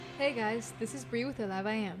Hey guys, this is Bri with Alive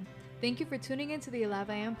I Am. Thank you for tuning in to the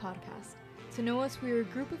Alive I Am podcast. To know us, we are a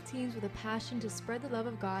group of teens with a passion to spread the love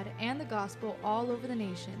of God and the gospel all over the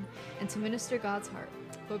nation and to minister God's heart.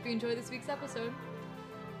 Hope you enjoy this week's episode.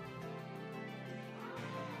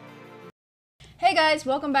 Hey guys,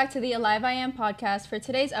 welcome back to the Alive I Am podcast. For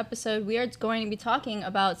today's episode, we are going to be talking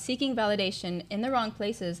about seeking validation in the wrong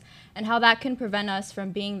places and how that can prevent us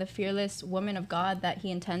from being the fearless woman of God that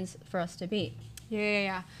He intends for us to be.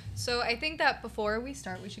 Yeah. So I think that before we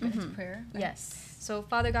start, we should get into prayer. Right? Yes. So,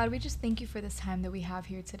 Father God, we just thank you for this time that we have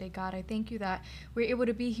here today, God. I thank you that we're able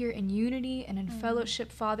to be here in unity and in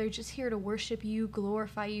fellowship, Father, just here to worship you,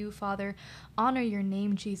 glorify you, Father, honor your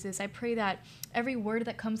name, Jesus. I pray that every word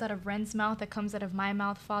that comes out of Ren's mouth, that comes out of my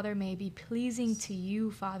mouth, Father, may it be pleasing to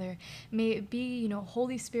you, Father. May it be,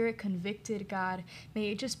 Holy Spirit convicted, God. May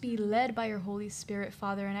it just be led by your Holy Spirit,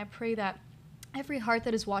 Father. And I pray that every heart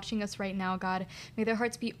that is watching us right now, God, may their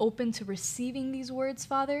hearts be open to receiving these words,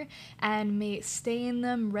 Father, and may it stay in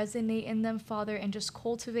them, resonate in them, Father, and just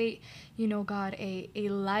cultivate, God, a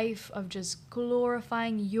life of just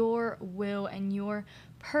glorifying your will and your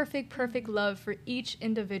perfect love for each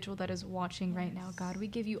individual that is watching right now, God. We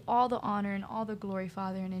give you all the honor and all the glory,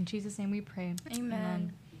 Father, and in Jesus' name we pray.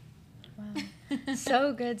 Amen. Wow.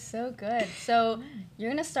 So good. So you're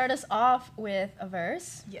going to start us off with a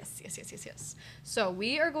verse. Yes. So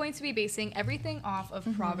we are going to be basing everything off of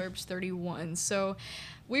Proverbs 31. So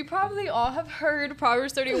we probably all have heard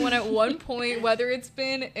Proverbs 31 at one point, whether it's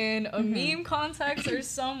been in a meme context or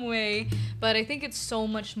some way, but I think it's so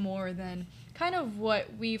much more than kind of what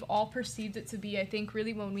we've all perceived it to be. I think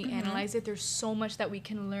really when we analyze it, there's so much that we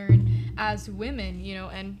can learn as women,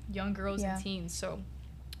 and young girls and teens. So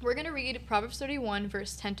we're going to read Proverbs 31,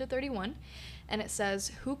 verse 10 to 31, and it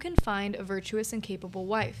says, "Who can find a virtuous and capable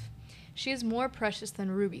wife? She is more precious than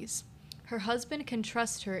rubies. Her husband can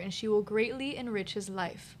trust her, and she will greatly enrich his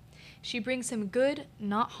life. She brings him good,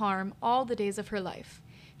 not harm, all the days of her life.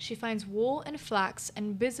 She finds wool and flax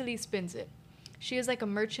and busily spins it. She is like a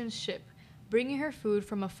merchant ship, bringing her food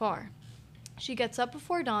from afar. She gets up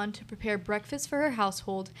before dawn to prepare breakfast for her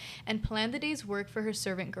household and plan the day's work for her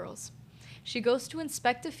servant girls. She goes to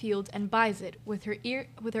inspect a field and buys it. With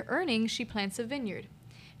her earnings, she plants a vineyard.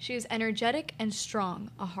 She is energetic and strong,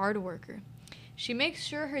 a hard worker. She makes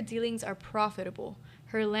sure her dealings are profitable.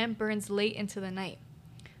 Her lamp burns late into the night.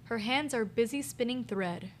 Her hands are busy spinning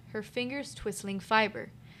thread, her fingers twisting fiber.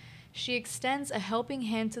 She extends a helping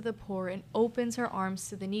hand to the poor and opens her arms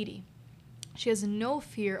to the needy. She has no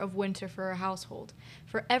fear of winter for her household,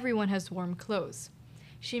 for everyone has warm clothes.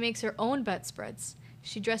 She makes her own bedspreads.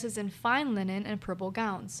 She dresses in fine linen and purple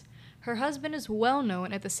gowns. Her husband is well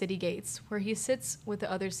known at the city gates, where he sits with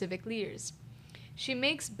the other civic leaders. She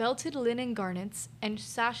makes belted linen garments and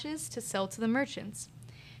sashes to sell to the merchants.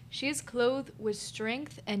 She is clothed with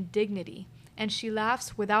strength and dignity, and she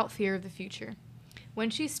laughs without fear of the future. When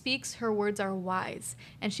she speaks, her words are wise,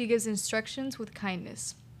 and she gives instructions with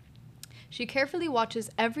kindness. She carefully watches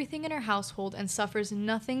everything in her household and suffers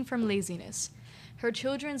nothing from laziness. Her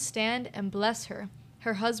children stand and bless her.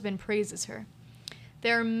 Her husband praises her.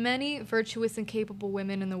 There are many virtuous and capable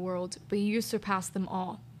women in the world, but you surpass them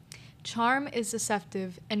all. Charm is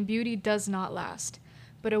deceptive, and beauty does not last,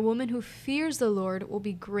 but a woman who fears the Lord will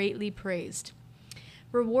be greatly praised.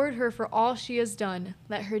 Reward her for all she has done.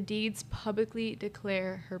 Let her deeds publicly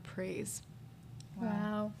declare her praise."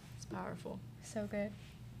 Wow. It's powerful. So good.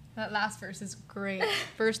 That last verse is great.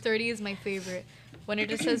 Verse 30 is my favorite. When it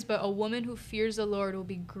just says, "But a woman who fears the Lord will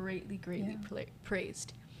be greatly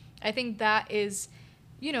praised." I think that is,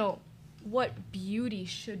 what beauty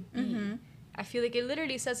should be. I feel like it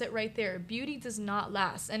literally says it right there. Beauty does not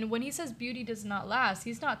last. And when he says beauty does not last,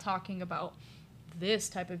 he's not talking about this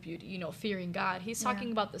type of beauty, fearing God. He's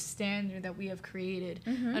talking about the standard that we have created,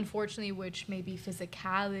 unfortunately, which may be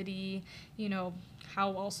physicality, how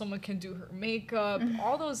well someone can do her makeup,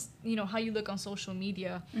 all those, how you look on social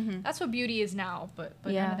media. That's what beauty is now, but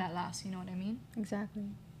none of that lasts, you know what I mean? Exactly.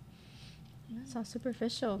 That's all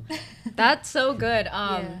superficial. That's so good.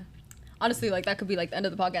 Honestly, that could be the end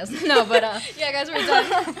of the podcast. No, but yeah, guys, we're done.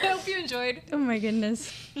 I hope you enjoyed. Oh my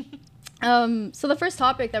goodness. So the first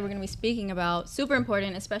topic that we're going to be speaking about, super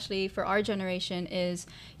important, especially for our generation, is,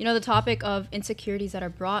 the topic of insecurities that are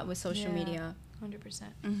brought with social media.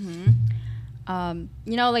 100%.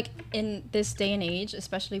 In this day and age,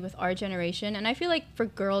 especially with our generation, and I feel like for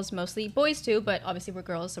girls mostly, boys too, but obviously we're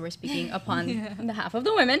girls, so we're speaking upon behalf of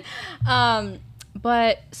the women.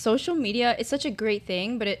 But social media is such a great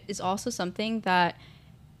thing, but it is also something that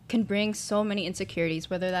can bring so many insecurities,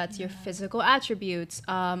 whether that's your physical attributes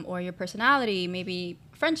or your personality, maybe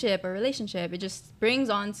friendship or relationship. It just brings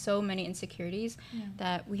on so many insecurities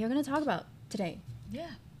that we are going to talk about today.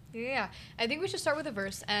 Yeah. I think we should start with a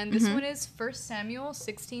verse, and this one is 1 Samuel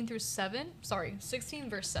 16 verse 7.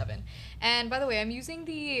 And by the way, I'm using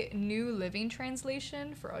the New Living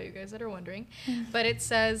Translation for all you guys that are wondering. But it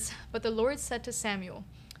says, "But the Lord said to Samuel,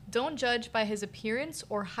 'Don't judge by his appearance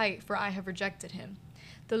or height, for I have rejected him.'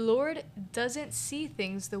 The Lord doesn't see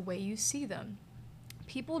things the way you see them.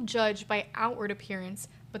 People judge by outward appearance,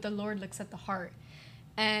 but the Lord looks at the heart."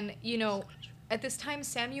 And, you know, at this time,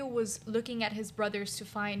 Samuel was looking at his brothers to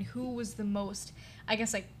find who was the most, I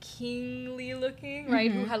guess, like, kingly looking, right?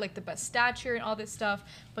 Who had, like, the best stature and all this stuff.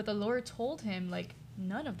 But the Lord told him, like,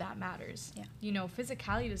 none of that matters. You know,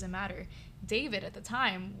 physicality doesn't matter. David at the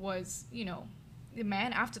time was, you know, the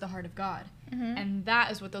man after the heart of God. And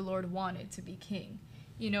that is what the Lord wanted to be king.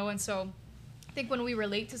 You know, and so I think when we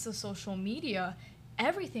relate to social media,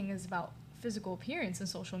 everything is about physical appearance in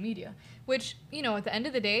social media, which, you know, at the end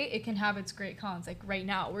of the day, it can have its great cons. Like right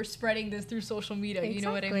now, we're spreading this through social media, you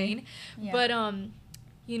know what I mean? But,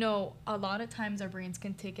 you know, a lot of times our brains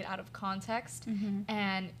can take it out of context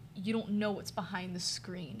and you don't know what's behind the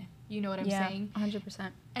screen. You know what I'm saying?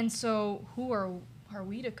 100%. And so who are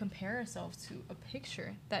we to compare ourselves to a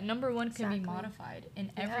picture that, number one, can be modified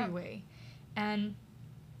in every way? And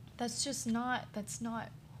that's not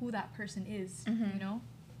who that person is, you know?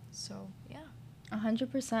 So,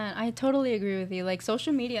 100%. I totally agree with you. Like,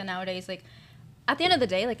 social media nowadays, like, at the end of the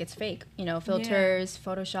day, like, it's fake. You know, filters,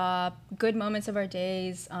 Photoshop, good moments of our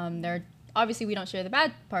days. Obviously, we don't share the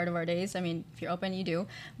bad part of our days. I mean, if you're open, you do.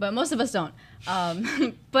 But most of us don't.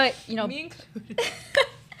 But, you know... Me included.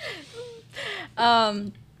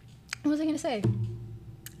 What was I going to say?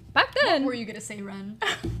 Back then... What were you going to say, Ren?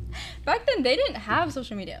 Back then, they didn't have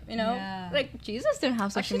social media, you know? Like, Jesus didn't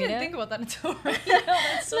have social media. I didn't think about that until right now.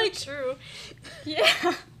 That's so like, true. Yeah.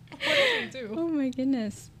 What did they do? Oh, my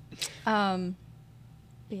goodness. But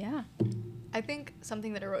yeah. I think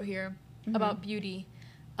something that I wrote here about beauty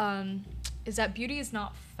is that beauty is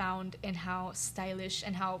not found in how stylish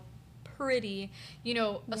and how pretty, you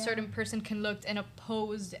know, a certain person can look in a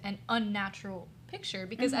posed and unnatural picture.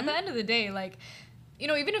 Because at the end of the day, like, you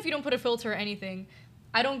know, even if you don't put a filter or anything,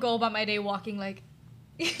 I don't go about my day walking like,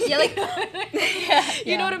 you know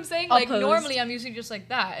what I'm saying? Like, normally I'm usually just like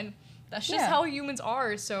that, and that's just how humans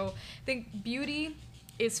are. So I think beauty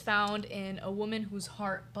is found in a woman whose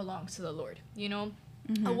heart belongs to the Lord, you know?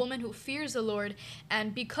 A woman who fears the Lord,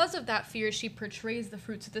 and because of that fear, she portrays the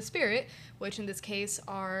fruits of the Spirit, which in this case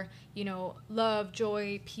are, you know, love,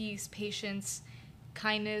 joy, peace, patience,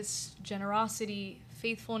 kindness, generosity,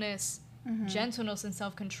 faithfulness, gentleness, and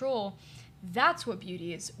self-control. That's what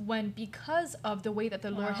beauty is, when because of the way that the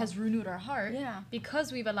Lord has renewed our heart,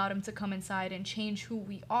 because we've allowed him to come inside and change who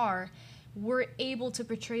we are, we're able to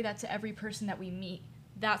portray that to every person that we meet.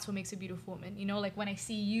 That's what makes a beautiful woman. You know, like when I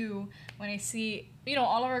see you, when I see, you know,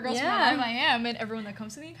 all of our girls from I Am, and everyone that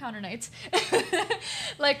comes to the encounter nights,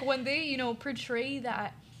 like when they, you know, portray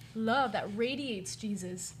that love that radiates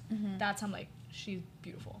Jesus, that's, I'm like, she's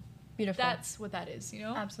beautiful. Beautiful. That's what that is, you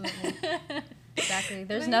know? Absolutely. Exactly.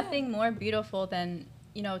 There's nothing more beautiful than,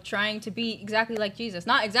 you know, trying to be exactly like Jesus.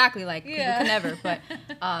 Not exactly like, you can never, but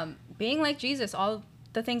being like Jesus, all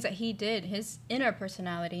the things that he did, his inner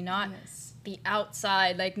personality, not the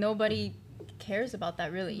outside. Like, nobody cares about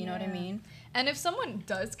that, really. You know what I mean? And if someone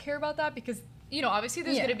does care about that, because, you know, obviously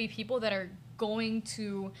there's going to be people that are going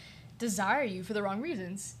to desire you for the wrong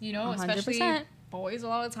reasons, you know, 100%. especially boys a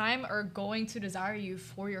lot of the time are going to desire you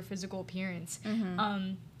for your physical appearance.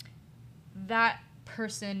 That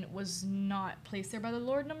person was not placed there by the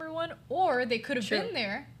Lord, number one, or they could have been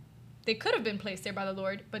there. They could have been placed there by the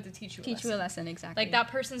Lord, but to teach you a lesson. Teach you a lesson, exactly. Like, that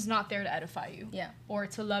person's not there to edify you. Or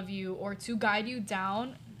to love you, or to guide you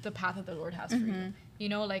down the path that the Lord has for you. You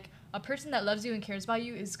know, like, a person that loves you and cares about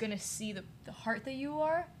you is going to see the heart that you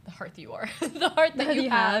are, the heart that you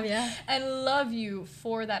have, and love you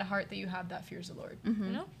for that heart that you have that fears the Lord. You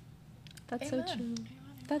know? That's so true.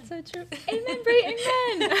 That's so true. Amen, Bri.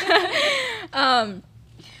 Amen.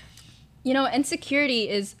 You know, insecurity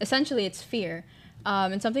is essentially, it's fear.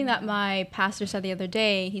 And something that my pastor said the other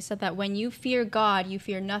day, he said that when you fear God, you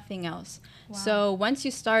fear nothing else. So once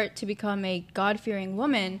you start to become a God-fearing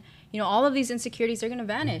woman, you know, all of these insecurities are going to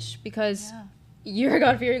vanish because you're a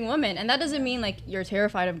God-fearing woman. And that doesn't mean, like, you're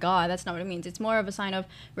terrified of God. That's not what it means. It's more of a sign of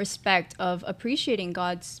respect, of appreciating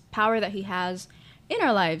God's power that he has in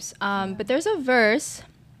our lives. But there's a verse.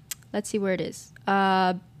 Let's see where it is.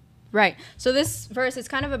 Right. So this verse is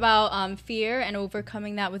kind of about fear and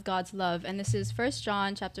overcoming that with God's love. And this is 1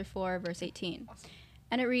 John chapter 4, verse 18.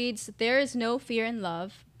 And it reads, "There is no fear in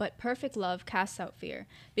love, but perfect love casts out fear,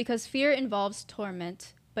 because fear involves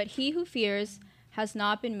torment, but he who fears has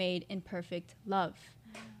not been made in perfect love."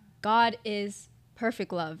 God is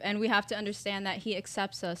perfect love, and we have to understand that he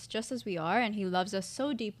accepts us just as we are, and he loves us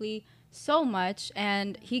so deeply, so much,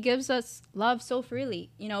 and he gives us love so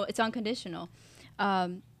freely. You know, it's unconditional.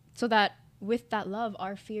 So that with that love,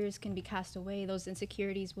 our fears can be cast away. Those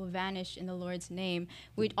insecurities will vanish in the Lord's name.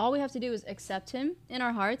 All we have to do is accept him in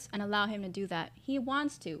our hearts and allow him to do that. He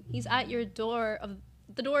wants to. He's at your door of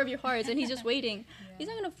the door of your hearts, and he's just waiting. Yeah. He's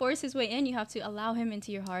not going to force his way in. You have to allow him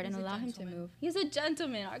into your heart and allow him to move. He's a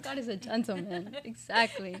gentleman. Our God is a gentleman.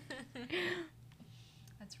 Exactly.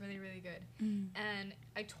 That's really, really good. And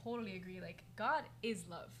I totally agree. Like, God is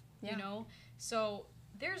love, you know? So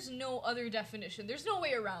there's no other definition. There's no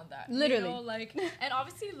way around that. Literally. You know? Like, and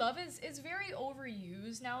obviously love is very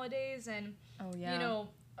overused nowadays. And, you know,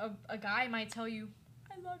 a guy might tell you,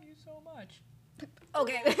 "I love you so much."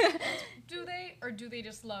 Okay. Do they? Or do they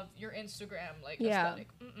just love your Instagram, like, aesthetic?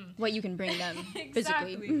 What you can bring them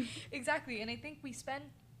exactly. physically. Exactly. And I think we spend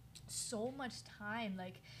so much time,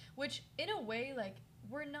 like, which in a way, like,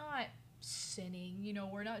 we're not sinning, you know,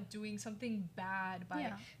 we're not doing something bad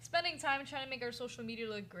by spending time trying to make our social media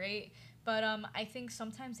look great. But I think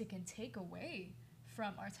sometimes it can take away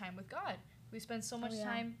from our time with God. We spend so much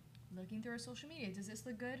time looking through our social media. Does this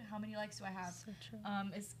look good? How many likes do I have? So true.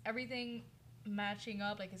 Is everything matching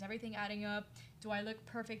up? Like, is everything adding up? Do I look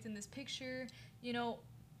perfect in this picture? You know,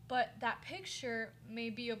 but that picture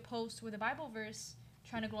may be a post with a Bible verse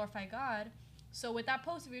trying to glorify God. So with that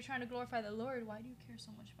post, if you're trying to glorify the Lord, why do you care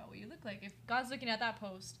so much about what you look like? If God's looking at that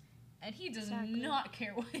post and he does not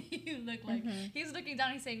care what you look like, he's looking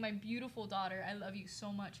down, he's saying, "My beautiful daughter, I love you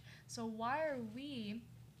so much." So why are we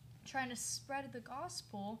trying to spread the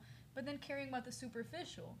gospel but then caring about the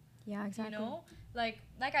superficial? Yeah, exactly. You know, like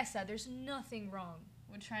I said, there's nothing wrong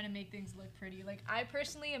with trying to make things look pretty. Like, I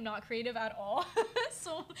personally am not creative at all,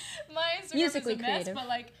 so my Instagram Musically is a mess. creative. But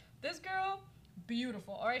like, this girl,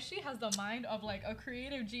 beautiful. All right, she has the mind of like a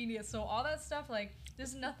creative genius. So all that stuff, like,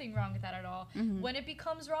 there's nothing wrong with that at all. When it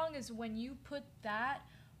becomes wrong is when you put that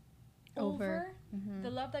over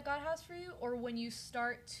the love that God has for you, or when you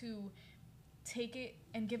start to take it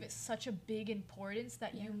and give it such a big importance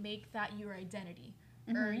that you make that your identity.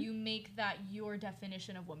 Or you make that your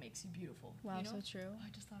definition of what makes you beautiful. Wow, you know? so true. Oh, I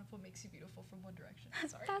just thought of what makes you beautiful from One Direction.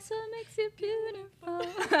 Sorry. That's what makes you beautiful.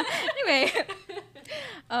 Anyway,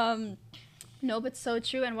 no, but so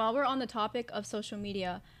true. And while we're on the topic of social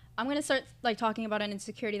media, I'm gonna start like talking about an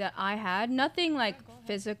insecurity that I had. Nothing like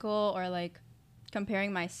physical or like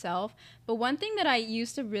comparing myself, but one thing that I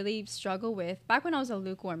used to really struggle with back when I was a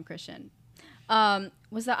lukewarm Christian.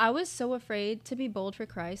 Was that I was so afraid to be bold for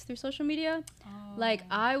Christ through social media. Like,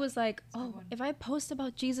 I was like, if I post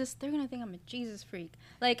about Jesus, they're going to think I'm a Jesus freak.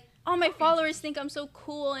 Like, all my followers think I'm so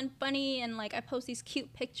cool and funny, and, like, I post these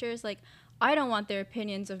cute pictures. Like, I don't want their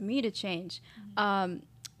opinions of me to change.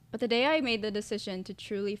 But the day I made the decision to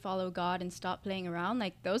truly follow God and stop playing around,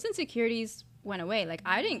 like, those insecurities went away. Like,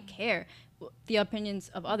 I didn't care the opinions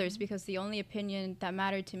of others because the only opinion that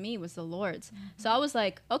mattered to me was the Lord's. So I was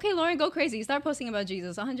like, okay, Lauren, go crazy. Start posting about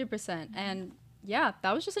Jesus 100%. And yeah,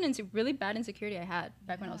 that was just a really bad insecurity I had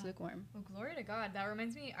back when I was lukewarm. Well, glory to God. That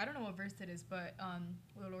reminds me, I don't know what verse it is, but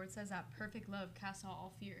the Lord says that perfect love casts out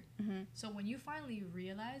all fear. So when you finally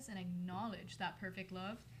realize and acknowledge that perfect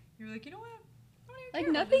love, you're like, you know what? Like,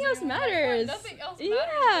 nothing else matters. Nothing else matters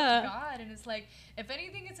but God. And it's like, if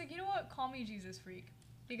anything, it's like, you know what? Call me Jesus freak.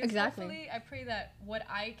 Because hopefully, I pray that what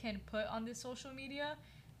I can put on this social media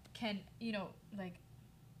can, you know, like,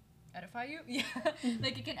 edify you. Yeah.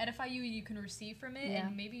 Like, it can edify you, you can receive from it,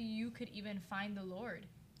 and maybe you could even find the Lord.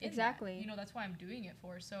 Exactly. You know, that's why I'm doing it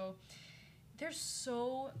for. So there's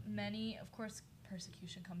so many, of course,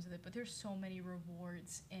 persecution comes with it, but there's so many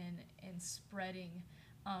rewards in spreading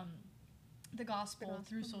the gospel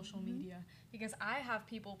through social media. Because I have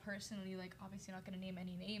people personally, like, obviously not going to name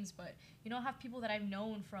any names, but, you know, I have people that I've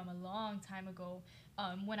known from a long time ago,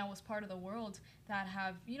 when I was part of the world, that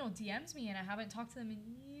have, you know, DM'd me, and I haven't talked to them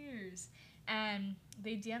in years. And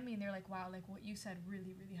they DM me and they're like, wow, like, what you said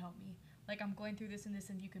really, really helped me. Like, I'm going through this and this,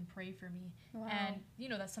 and you can pray for me. Wow. And, you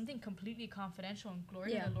know, that's something completely confidential, and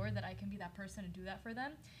glory to the Lord that I can be that person and do that for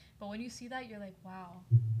them. But when you see that, you're like, wow,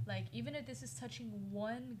 like, even if this is touching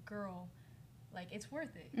one girl, like, it's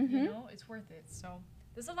worth it, you know? It's worth it. So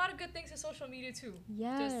there's a lot of good things in social media, too.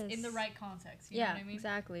 Yes. Just in the right context, you know what I mean?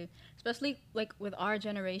 Exactly. Especially, like, with our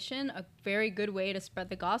generation, a very good way to spread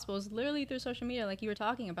the gospel is literally through social media, like you were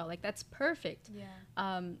talking about. Like, that's perfect.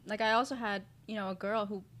 Yeah. Like, I also had, you know, a girl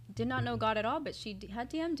who did not know God at all, but she had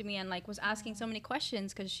DM'd me and like was asking so many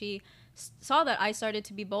questions because she saw that I started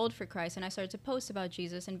to be bold for Christ and I started to post about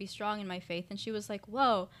Jesus and be strong in my faith. And she was like,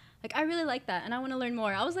 whoa, like I really like that and I want to learn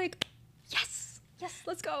more. I was like, yes,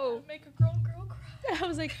 let's go. Make a grown girl cry. I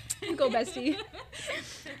was like, go bestie.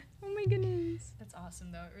 Oh my goodness. That's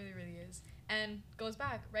awesome though. It really, really is. And goes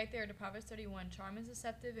back right there to Proverbs 31. Charm is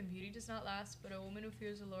deceptive and beauty does not last, but a woman who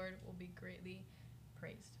fears the Lord will be greatly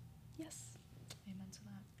praised. Yes. Amen to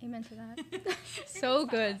that. Amen to that. So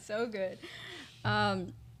good, so good.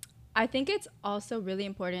 I think it's also really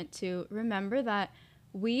important to remember that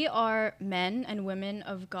we are men and women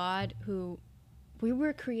of God who we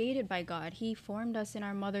were created by God. He formed us in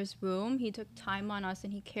our mother's womb. He took time on us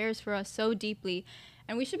and he cares for us so deeply.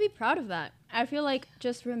 And we should be proud of that. I feel like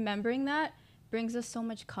just remembering that brings us so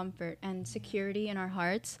much comfort and security in our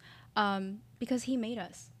hearts because he made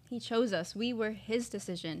us. He chose us. We were his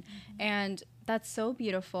decision. And that's so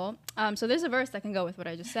beautiful. So there's a verse that can go with what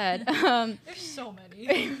I just said. There's so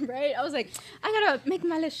many. Right? I was like, I gotta make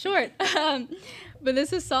my list short. But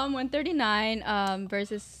this is Psalm 139,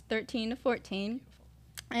 verses 13 to 14.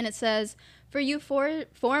 And it says, for you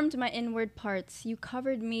formed my inward parts. You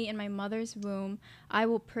covered me in my mother's womb. I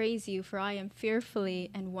will praise you, for I am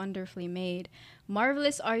fearfully and wonderfully made.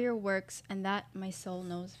 Marvelous are your works, and that my soul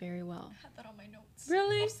knows very well. I had that on my notes.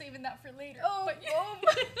 Really? I'm saving that for later. Oh, but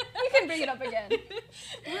you can bring it up again.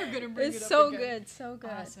 We're gonna bring it up It's so again. good, so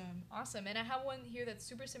good. Awesome. And I have one here that's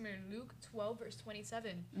super similar. Luke 12, verse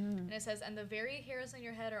 27. And it says, and the very hairs on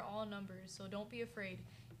your head are all numbered, so don't be afraid.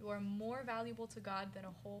 You are more valuable to God than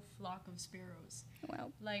a whole flock of sparrows.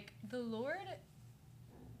 Wow. Like, the Lord,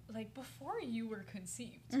 like, before you were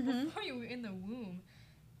conceived, before you were in the womb,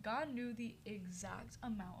 God knew the exact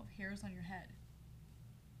amount of hairs on your head.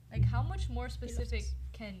 Like, how much more specific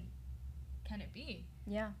can it be?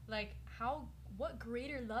 Yeah. Like, what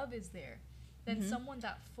greater love is there than someone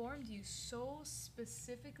that formed you so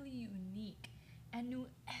specifically unique and knew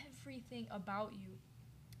everything about you?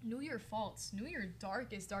 Knew your faults, knew your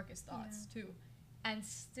darkest thoughts too, and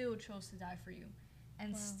still chose to die for you,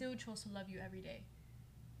 and still chose to love you every day.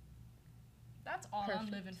 That's all I'm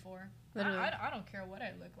living for. I don't care what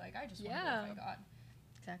I look like. I just want to glorify God.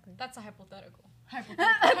 Exactly. That's a hypothetical.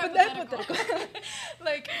 Hypothetical.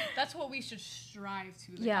 Like, that's what we should strive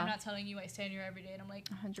to. Like, I'm not telling you I stand here every day and I'm like,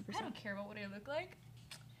 100%. I don't care about what I look like.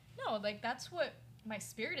 No, like, that's what my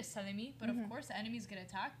spirit is telling me, but of course the enemy's gonna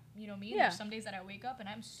attack, you know me. There's some days that I wake up and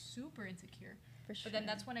I'm super insecure. For sure. But then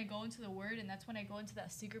that's when I go into the word and that's when I go into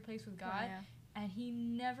that secret place with God, and he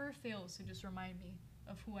never fails to just remind me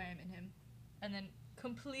of who I am in him. And then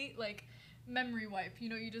complete, like, memory wipe, you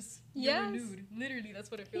know, you're renewed. Literally,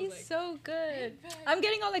 that's what it feels like. He's so good. I'm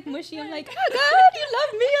getting all like mushy. I'm like, oh God, you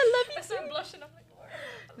love me. I love you. I start blushing. I'm like, Lord.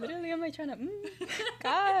 Literally, I'm like trying to,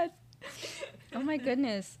 God. Oh my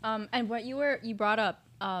goodness. And what you brought up,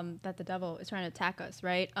 that the devil is trying to attack us,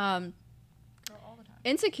 right? Girl, all the time.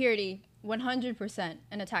 Insecurity, 100%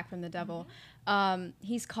 an attack from the devil.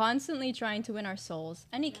 He's constantly trying to win our souls,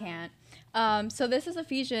 and he can't. So this is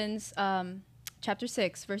Ephesians chapter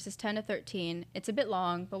 6, verses 10 to 13. It's a bit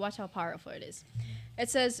long, but watch how powerful it is. It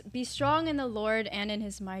says, be strong in the Lord and in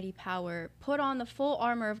his mighty power. Put on the full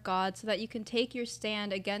armor of God so that you can take your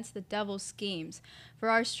stand against the devil's schemes. For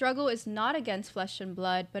our struggle is not against flesh and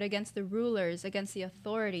blood, but against the rulers, against the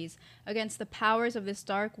authorities, against the powers of this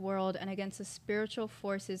dark world, and against the spiritual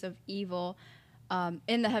forces of evil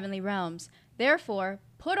in the heavenly realms. Therefore,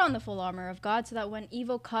 put on the full armor of God so that when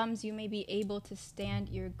evil comes, you may be able to stand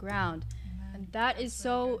your ground. Amen. And that is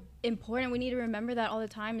so important. We need to remember that all the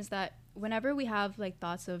time, is that whenever we have like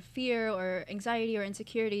thoughts of fear or anxiety or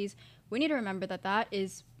insecurities, we need to remember that that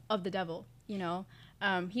is of the devil, you know.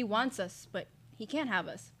 He wants us, but he can't have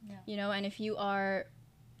us, you know. And if you are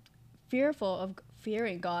fearful of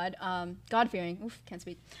fearing God, God-fearing, can't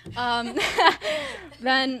speak,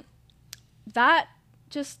 then that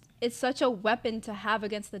just, it's such a weapon to have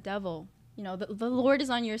against the devil. You know, the Lord is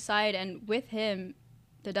on your side, and with him,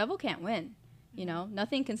 the devil can't win. You know,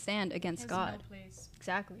 nothing can stand against God. No place.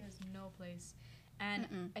 Exactly. There's no place.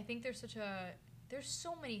 And I think there's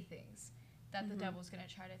so many things that the devil's going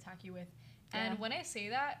to try to attack you with. And when I say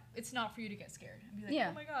that, it's not for you to get scared and be like,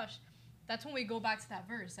 oh my gosh. That's when we go back to that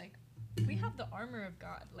verse. Like, we have the armor of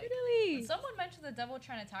God. Like, literally. When someone mentions the devil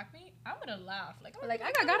trying to attack me, I'm going to laugh. Like, I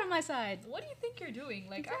got God on my side. What do you think you're doing?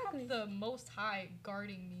 Like, I have the Most High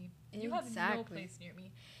guarding me. You have no place near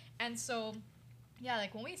me. And so, yeah,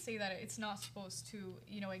 like, when we say that, it's not supposed to,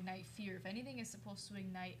 you know, ignite fear. If anything, it's supposed to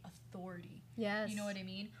ignite authority. Yes. You know what I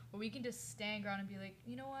mean? Where we can just stand ground and be like,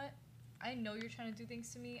 you know what? I know you're trying to do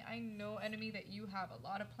things to me. I know, enemy, that you have a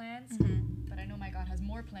lot of plans, but I know my God has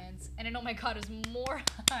more plans, and I know my God is more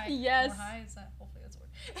high. Yes. More high, is that, hopefully that's a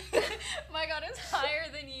word. My God is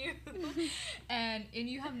higher than you. and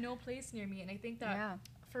you have no place near me. And I think that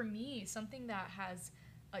for me, something that has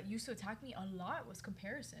used to attack me a lot was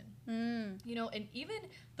comparison. You know, and even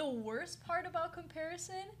the worst part about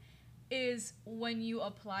comparison is when you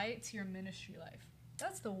apply it to your ministry life.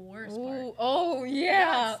 That's the worst part. Oh,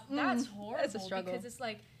 yeah. That's horrible. That's a struggle. Because it's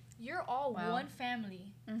like, you're all one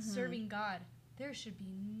family serving God. There should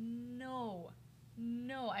be no,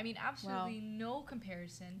 I mean, absolutely no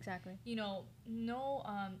comparison. Exactly. You know, no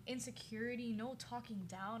insecurity, no talking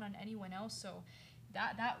down on anyone else. So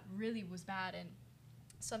that really was bad. And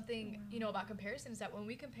something, you know, about comparison is that when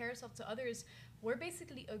we compare ourselves to others, we're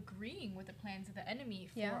basically agreeing with the plans of the enemy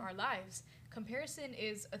for our lives. Comparison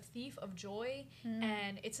is a thief of joy,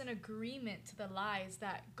 and it's an agreement to the lies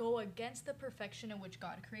that go against the perfection in which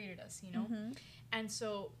God created us, you know? And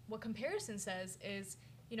so what comparison says is,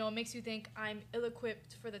 you know, it makes you think I'm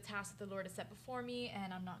ill-equipped for the task that the Lord has set before me,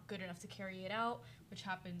 and I'm not good enough to carry it out, which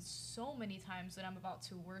happens so many times when I'm about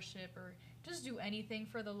to worship or just do anything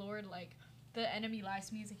for the Lord. Like, the enemy lies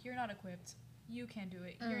to me. He's like, you're not equipped. You can't do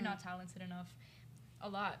it. You're not talented enough. A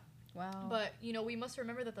lot. Wow. But, you know, we must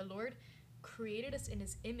remember that the Lord created us in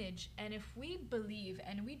his image. And if we believe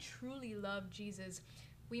and we truly love Jesus,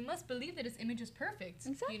 we must believe that his image is perfect.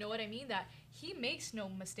 Exactly. You know what I mean? That he makes no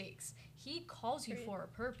mistakes. He calls you for a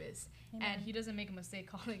purpose. Amen. And he doesn't make a mistake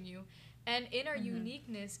calling you. And in our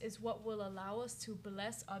uniqueness is what will allow us to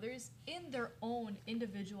bless others in their own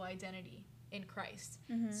individual identity in Christ.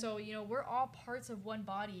 So, you know, we're all parts of one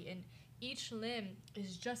body, and each limb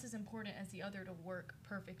is just as important as the other to work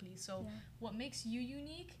perfectly. So what makes you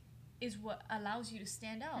unique is what allows you to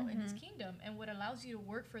stand out in his kingdom, and what allows you to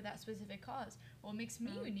work for that specific cause. What makes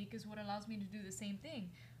me unique is what allows me to do the same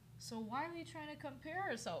thing. So why are we trying to compare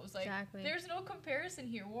ourselves? Like, there's no comparison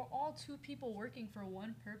here. We're all two people working for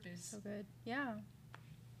one purpose. So good. Yeah.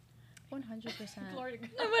 100%. Glory to God.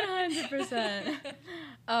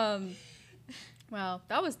 100%. Wow,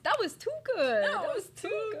 that was too good. That was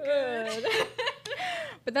too good.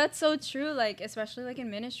 But that's so true. Like, especially like in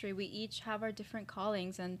ministry, we each have our different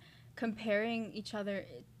callings, and comparing each other,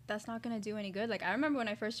 that's not gonna do any good. Like, I remember when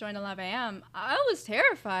I first joined Alive I Am, I was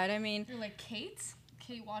terrified. I mean, you're like, Kate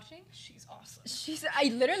watching, she's awesome.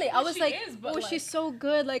 I was like, oh, like, she's so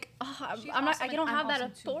good. Like, oh, I'm not, I don't have that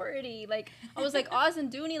authority. Too. Like, I was like, Oz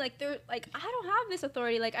and Dooney, like, they're like, I don't have this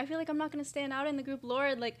authority. Like, I feel like I'm not gonna stand out in the group,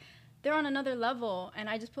 Lord. Like, they're on another level. And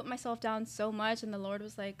I just put myself down so much, and the Lord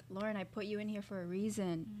was like, Lauren, I put you in here for a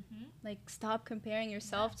reason. Like, stop comparing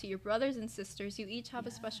yourself to your brothers and sisters. You each have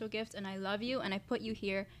a special gift, and I love you, and I put you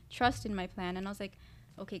here. Trust in my plan. And I was like,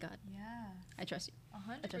 okay, God. I trust you.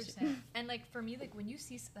 100%. And like, for me, like, when you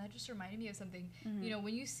see, that just reminded me of something. You know,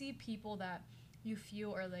 when you see people that you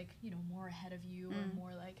feel are like, you know, more ahead of you or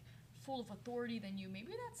more like full of authority than you,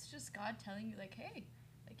 maybe that's just God telling you, like, hey,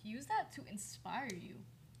 like, use that to inspire you,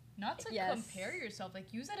 not to compare yourself.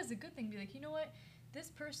 Like, use that as a good thing. Be like, you know what, this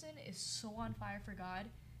person is so on fire for God.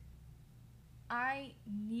 I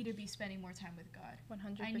need to be spending more time with God.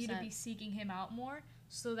 100%. I need to be seeking him out more,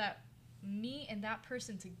 so that me and that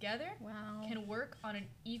person together can work on an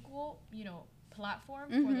equal, you know,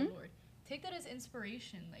 platform for the Lord. Take that as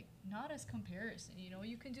inspiration, like, not as comparison. You know,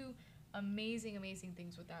 you can do amazing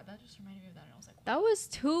things with that. That just reminded me of that, and I was like, wow. That was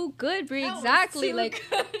too good, Bri. Exactly. Like,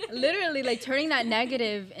 literally, like, turning that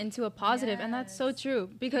negative into a positive. And that's so true,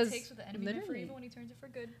 because he takes what the enemy meant for evil and he turns it for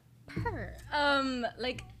good.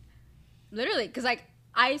 Like, literally, because, like,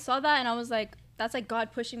 I saw that and I was like, that's like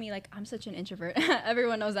God pushing me. Like, I'm such an introvert.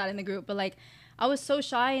 Everyone knows that in the group. But, like, I was so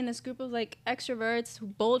shy in this group of, like, extroverts,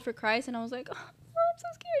 bold for Christ. And I was like, oh, I'm so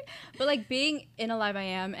scared. But, like, being in Alive I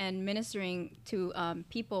Am and ministering to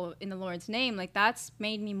people in the Lord's name, like, that's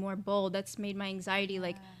made me more bold. That's made my anxiety,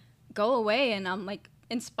 like, go away. And I'm, like,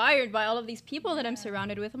 inspired by all of these people that I'm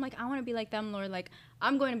surrounded with. I'm like, I want to be like them, Lord. Like,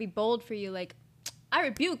 I'm going to be bold for you. Like, I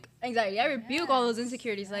rebuke anxiety. I rebuke all those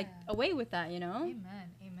insecurities. Like, away with that, you know? Amen.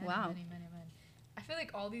 Wow. Amen. I feel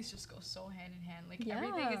like all these just go so hand in hand. Like,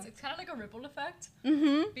 everything is, it's kind of like a ripple effect.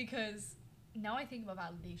 Because now I think about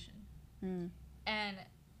validation. And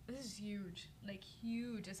this is huge. Like,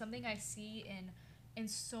 huge. It's something I see in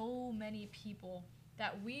so many people,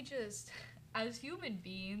 that we just, as human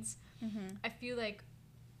beings, I feel like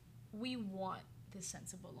we want this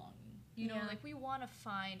sense of belonging. You know, like, we want to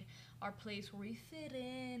find our place where we fit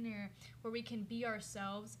in, or where we can be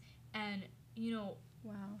ourselves. And, you know,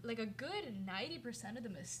 like, a good 90% of the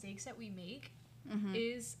mistakes that we make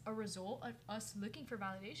is a result of us looking for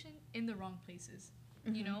validation in the wrong places.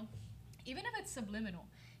 You know, even if it's subliminal,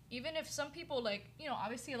 even if some people, like, you know,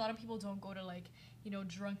 obviously a lot of people don't go to, like, you know,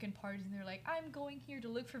 drunken parties and they're like, I'm going here to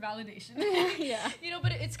look for validation. Yeah. You know,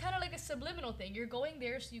 but it's kind of like a subliminal thing. You're going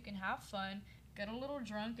there so you can have fun, get a little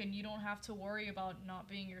drunk, and you don't have to worry about not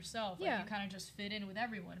being yourself. Like, you kind of just fit in with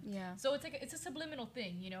everyone. Yeah. So it's like it's a subliminal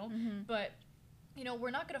thing, you know. But, you know,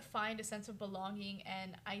 we're not gonna find a sense of belonging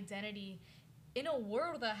and identity in a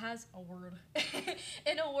world that has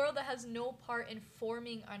in a world that has no part in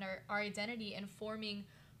forming on our identity and forming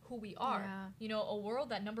who we are. Yeah. You know, a world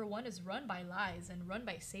that, number one, is run by lies and run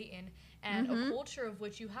by Satan, and a culture of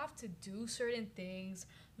which you have to do certain things,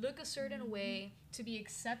 look a certain way to be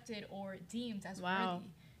accepted or deemed as worthy.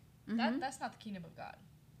 That's not the kingdom of God.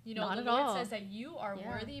 You know, Not the at Lord all. says that you are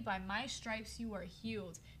worthy. By my stripes you are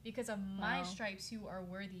healed. Because of my stripes you are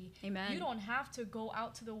worthy. Amen. You don't have to go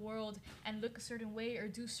out to the world and look a certain way or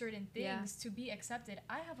do certain things to be accepted.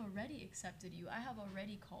 I have already accepted you. I have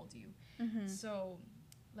already called you. So,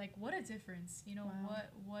 like, what a difference. You know,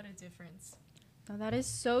 what a difference. Oh, that is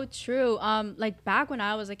so true. Like back when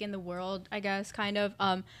I was like in the world, I guess kind of,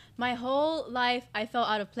 my whole life I felt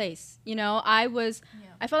out of place. You know, I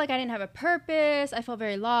felt like I didn't have a purpose. I felt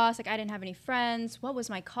very lost. Like I didn't have any friends. What was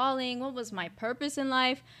my calling? What was my purpose in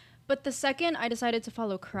life? But the second I decided to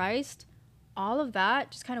follow Christ, all of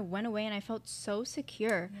that just kind of went away and I felt so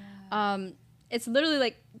secure. It's literally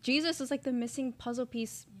like Jesus is like the missing puzzle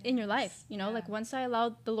piece in your life. You know, like once I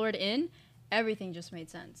allowed the Lord in, everything just made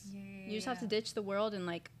sense. You just have to ditch the world and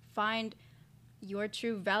like find your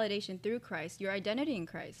true validation through Christ, your identity in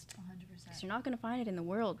Christ. 100%. Because you're not going to find it in the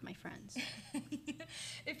world, my friends.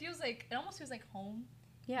 It almost feels like home.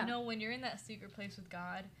 Yeah. You know, when you're in that secret place with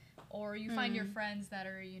God, or you find your friends that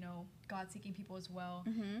are, you know, God-seeking people as well.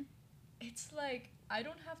 It's like, I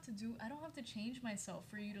don't have to change myself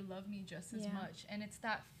for you to love me just as much. And it's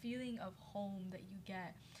that feeling of home that you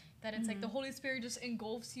get. That it's like the Holy Spirit just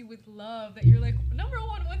engulfs you with love. That you're like, number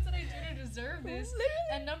one, what did I do to deserve this?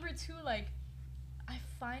 And number two, like, I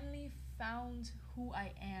finally found who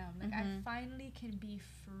I am. Like, I finally can be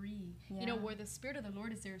free. You know, where the Spirit of the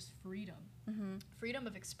Lord is, there's freedom. Freedom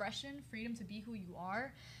of expression, freedom to be who you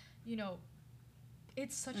are. You know,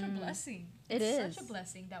 it's such a blessing. It's such a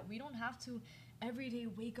blessing that we don't have to every day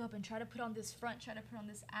wake up and try to put on this front, try to put on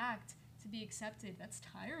this act to be accepted. That's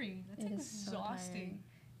tiring. That's exhausting.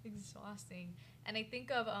 Exhausting. And I think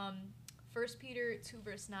of 1 Peter 2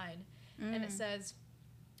 verse 9, and it says,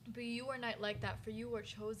 but you are not like that, for you are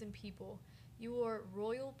chosen people. You are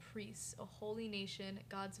royal priests, a holy nation,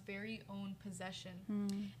 God's very own possession.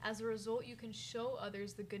 As a result, you can show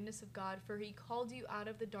others the goodness of God, for he called you out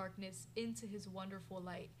of the darkness into his wonderful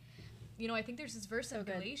light. You know, I think there's this verse in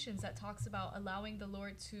Galatians that talks about allowing the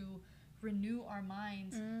Lord to renew our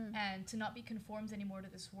minds and to not be conformed anymore to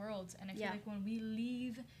this world. And I feel like when we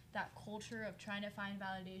leave that culture of trying to find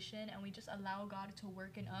validation and we just allow God to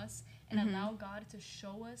work in us and allow God to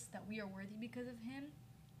show us that we are worthy because of him,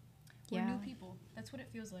 we're new people. That's what it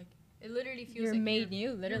feels like. It literally feels you're like made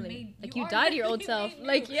new, literally. Like you died to your old self.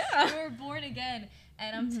 Like, You're born again.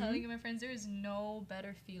 And I'm telling you, my friends, there is no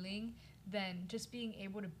better feeling than just being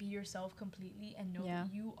able to be yourself completely and know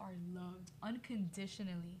that you are loved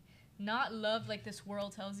unconditionally. Not loved like this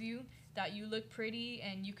world tells you, that you look pretty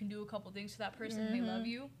and you can do a couple things for that person and they love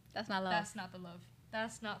you. That's not love. That's not the love.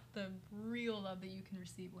 That's not the real love that you can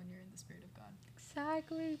receive when you're in the Spirit of God.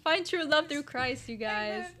 Exactly. Find true love through Christ, you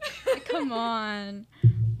guys. Like, come on.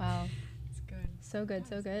 Wow. It's good. So good,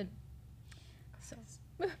 so good. So,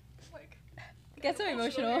 like, I get so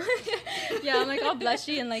emotional. Yeah, I'm like all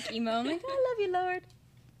blushy and like emo. I'm like, I love you, Lord.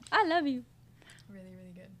 I love you. Really,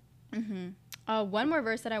 really good. One more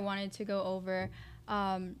verse that I wanted to go over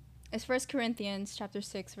is 1 Corinthians chapter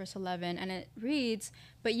 6, verse 11. And it reads,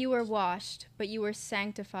 but you were washed, but you were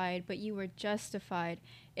sanctified, but you were justified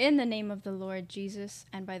in the name of the Lord Jesus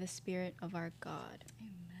and by the Spirit of our God.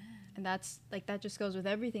 Amen. And that's like, that just goes with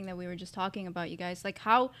everything that we were just talking about, you guys. Like,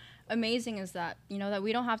 how amazing is that? You know, that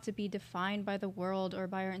we don't have to be defined by the world or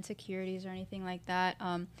by our insecurities or anything like that.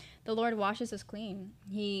 The Lord washes us clean.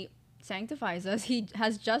 He sanctifies us. He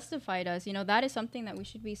has justified us. You know, that is something that we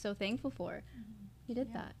should be so thankful for. He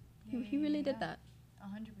did that. He really did that.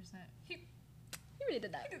 100%. He really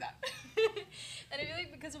did that. He did that. And I feel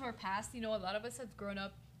like because of our past, you know, a lot of us have grown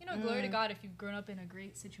up, you know, glory to God if you've grown up in a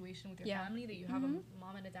great situation with your family, that you have a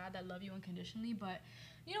mom and a dad that love you unconditionally. But,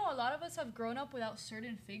 you know, a lot of us have grown up without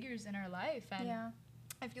certain figures in our life. And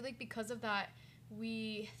I feel like because of that,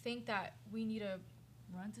 we think that we need to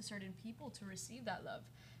run to certain people to receive that love.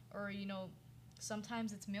 Or, you know,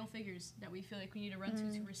 sometimes it's male figures that we feel like we need to run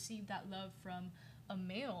to receive that love from a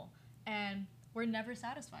male. And we're never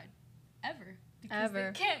satisfied. Ever. because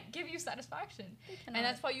they can't give you satisfaction. And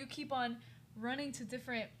that's why you keep on running to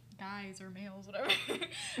different guys or males, whatever,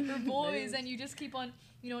 or boys, and you just keep on,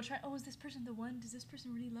 trying, oh, is this person the one? Does this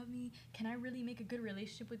person really love me? Can I really make a good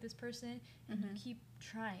relationship with this person? And you keep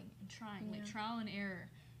trying and trying, like trial and error.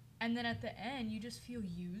 And then at the end, you just feel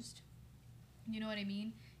used. You know what I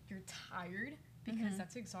mean? You're tired because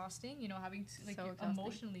that's exhausting, having to, like, you're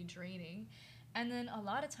emotionally draining. And then a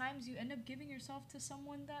lot of times you end up giving yourself to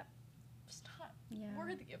someone that is not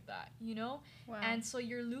worthy of that, Wow. And so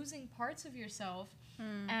you're losing parts of yourself,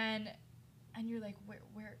 and you're like,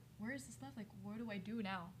 where is this love? Like, what do I do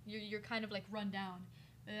now? You're kind of like run down.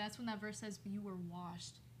 And that's when that verse says, you were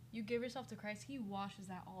washed. You give yourself to Christ, he washes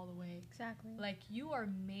that all the way. Exactly. Like, you are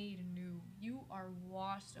made new. You are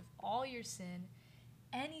washed of all your sin,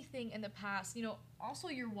 anything in the past. Also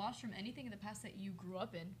you're washed from anything in the past that you grew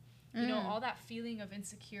up in. All that feeling of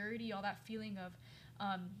insecurity, all that feeling of,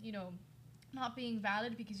 not being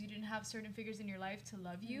valid because you didn't have certain figures in your life to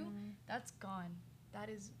love you, that's gone. That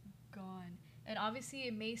is gone. And obviously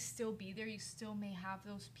it may still be there. You still may have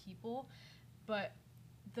those people, but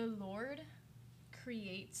the Lord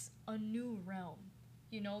creates a new realm.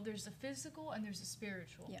 There's a physical and there's a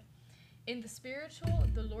spiritual. Yeah. In the spiritual,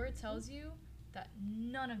 the Lord tells you that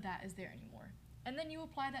none of that is there anymore. And then you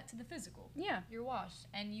apply that to the physical. Yeah. You're washed.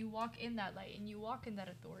 And you walk in that light. And you walk in that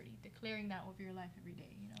authority. Declaring that over your life every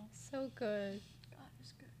day, So good. God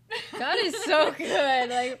is good. God is so good.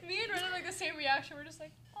 Like, me and Ren have, like, the same reaction. We're just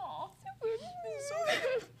like, aw, so good.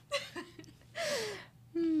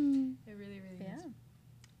 It really, really is.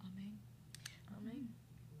 Amen. Amen.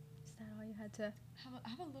 Is that all you had to...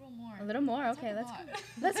 Have a little more. A little more? Okay, let's go.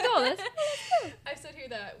 Let's go. I said here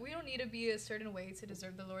that we don't need to be a certain way to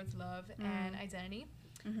deserve the Lord's love and identity.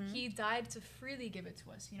 He died to freely give it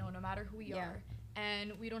to us, no matter who we are.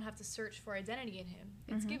 And we don't have to search for identity in him.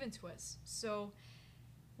 It's given to us. So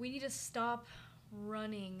we need to stop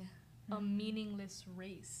running a meaningless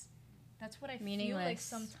race. That's what I feel like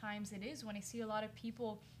sometimes it is when I see a lot of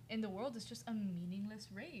people in the world. It's just a meaningless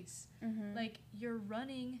race. Like, you're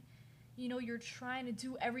running... you're trying to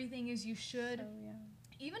do everything as you should. So,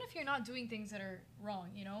 even if you're not doing things that are wrong,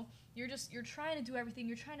 you're trying to do everything.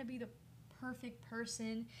 You're trying to be the perfect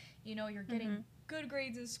person. You're getting good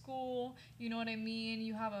grades in school. You know what I mean?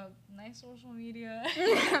 You have a nice social media.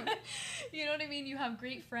 You know what I mean? You have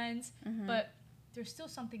great friends, but there's still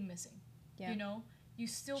something missing. Yeah. You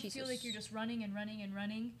still feel like you're just running and running and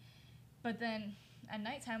running. But then at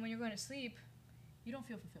nighttime when you're going to sleep, you don't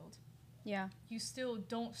feel fulfilled. Yeah. You still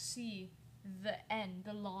don't see the end,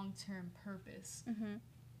 the long-term purpose.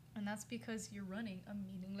 And that's because you're running a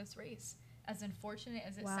meaningless race. As unfortunate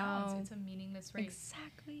as it sounds, it's a meaningless race.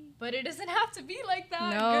 Exactly. But it doesn't have to be like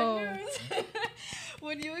that. No. Good news.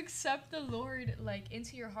 When you accept the Lord, like,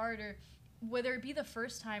 into your heart, or whether it be the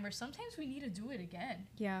first time, or sometimes we need to do it again.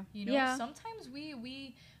 Yeah. Sometimes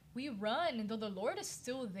we run, and though the Lord is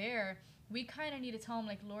still there, we kind of need to tell him,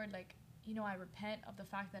 like, Lord, like, I repent of the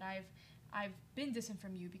fact that I've been distant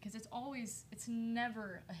from you, because it's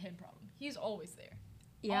never a him problem. He's always there.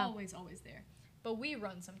 Yeah. Always there. But we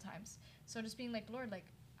run sometimes. So just being like, Lord, like,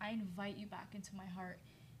 I invite you back into my heart.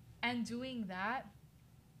 And doing that,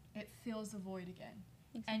 it fills the void again.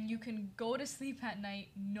 Exactly. And you can go to sleep at night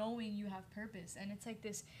knowing you have purpose. And it's like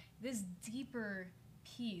this deeper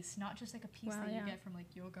peace, not just like a peace that you get from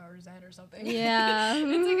like yoga or Zen or something. Yeah.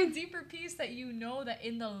 It's like a deeper peace that you know that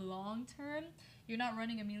in the long term, you're not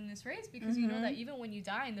running a meaningless race, because you know that even when you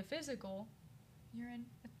die in the physical, you're in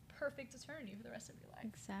a perfect eternity for the rest of your life.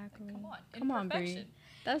 Exactly. Like, come on, Bri.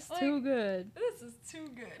 That's like, too good. This is too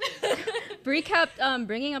good. Bri kept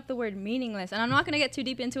bringing up the word meaningless, and I'm not going to get too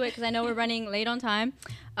deep into it because I know we're running late on time.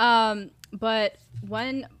 But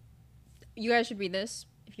when you guys should read this,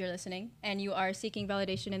 if you're listening and you are seeking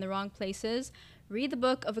validation in the wrong places, read the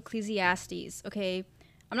book of Ecclesiastes. Okay,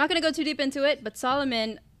 I'm not going to go too deep into it, but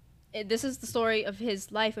Solomon, this is the story of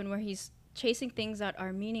his life and where he's chasing things that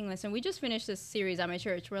are meaningless. And we just finished this series at my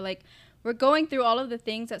church where, like, we're going through all of the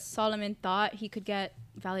things that Solomon thought he could get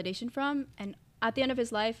validation from, and at the end of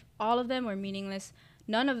his life, all of them were meaningless.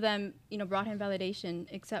 None of them, brought him validation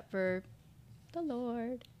except for the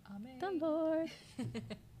Lord. Amen. The Lord.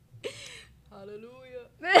 Hallelujah.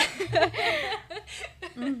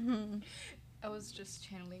 I was just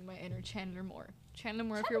channeling my inner Chandler Moore. Chandler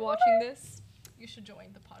Moore, if you're watching this, you should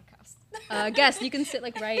join the podcast. Guest, you can sit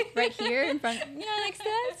like right here in front, next to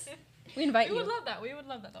us. We invite you. We would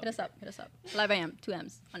love that. Hit us up. Live I am, 2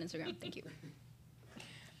 M's on Instagram. Thank you.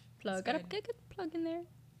 Plug. Gotta get a good plug in there.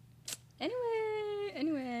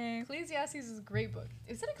 Anyway. Ecclesiastes is a great book.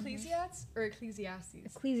 Is it Ecclesiastes or Ecclesiastes?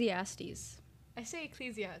 Ecclesiastes. I say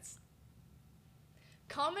Ecclesiastes.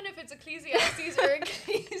 Comment if it's Ecclesiastes or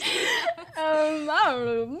Ecclesiastes. I don't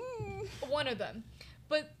know. One of them.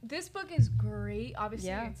 But this book is great. Obviously,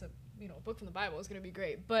 Yeah. it's a book from the Bible. It's gonna be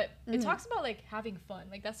great. But it talks about like having fun.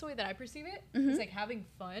 Like that's the way that I perceive it. It's like having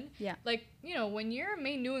fun. Yeah. Like when you're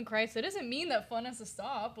made new in Christ, it doesn't mean that fun has to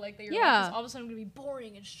stop. Like that your Yeah. life is all of a sudden gonna be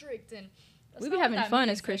boring and strict and. That's We not be what having that fun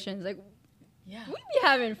means. as Christians. Like, Yeah. we be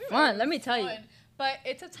having fun. Let me tell you. Fun. But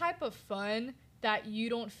it's a type of fun that you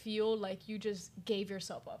don't feel like you just gave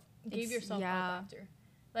yourself up. Up after.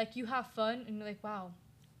 Like you have fun and you're like, wow.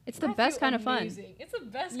 It's the I best feel kind of fun. amazing. It's the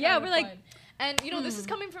best Yeah, kind we're of like, fun. And this is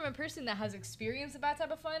coming from a person that has experienced the bad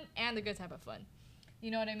type of fun and the good type of fun. You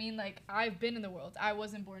know what I mean? Like I've been in the world. I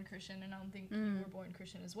wasn't born Christian and I don't think you were born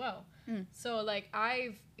Christian as well. So like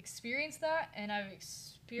I've experienced that and I've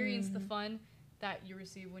experienced the fun that you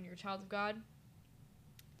receive when you're a child of God.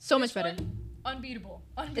 So much better. Unbeatable.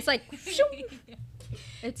 It's like,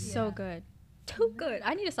 it's so good. Too good.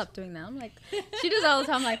 I need to stop doing that. I'm like, she does all the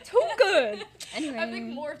time. I'm like, too good. Anyway. I've like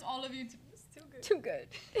morphed all of you to too good. Too good.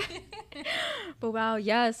 But wow,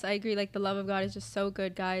 yes, I agree. Like the love of God is just so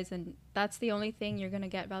good, guys. And that's the only thing you're going to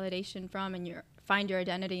get validation from and find your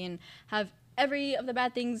identity and have every of the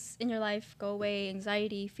bad things in your life go away.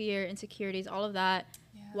 Anxiety, fear, insecurities, all of that.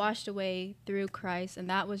 Washed away through Christ. And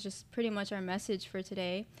that was just pretty much our message for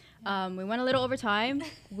today. We went a little over time.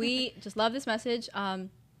 We just love this message.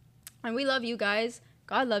 And we love you guys.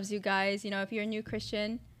 God loves you guys. If you're a new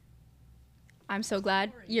Christian, I'm so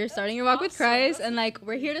glad you're starting your walk with Christ. And like,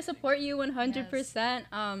 we're here to support you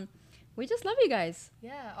 100%. We just love you guys.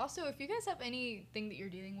 Yeah. Also, if you guys have anything that you're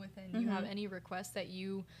dealing with and you have any requests that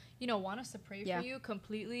you want us to pray for you,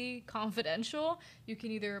 completely confidential, you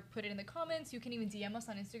can either put it in the comments. You can even DM us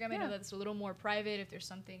on Instagram. I know that's a little more private. If there's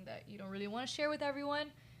something that you don't really want to share with everyone,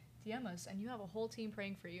 DM us. And you have a whole team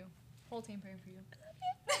praying for you.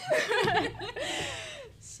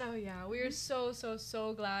 So, yeah. We are so, so,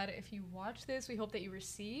 so glad if you watch this. We hope that you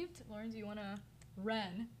received. Lauren, do you want to...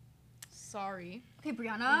 Ren. Sorry. Okay,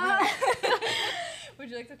 Brianna. Would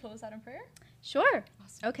you like to close out in prayer? Sure.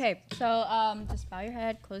 Awesome. Okay, so just bow your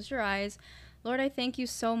head, close your eyes. Lord, I thank you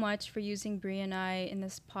so much for using Bri and I in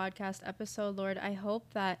this podcast episode. Lord, I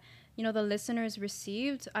hope that, the listeners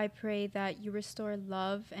received. I pray that you restore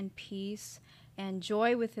love and peace and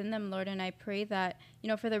joy within them, Lord. And I pray that,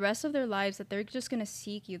 for the rest of their lives, that they're just going to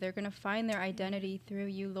seek you. They're going to find their identity through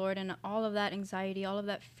you, Lord. And all of that anxiety, all of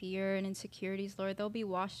that fear and insecurities, Lord, they'll be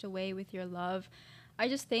washed away with your love. I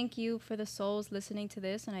just thank you for the souls listening to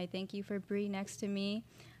this. And I thank you for Bri next to me.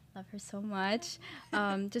 Love her so much.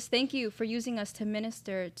 Just thank you for using us to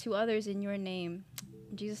minister to others in your name.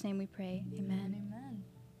 In Jesus' name we pray. Amen. Amen.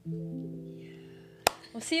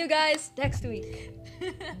 We'll see you guys next week.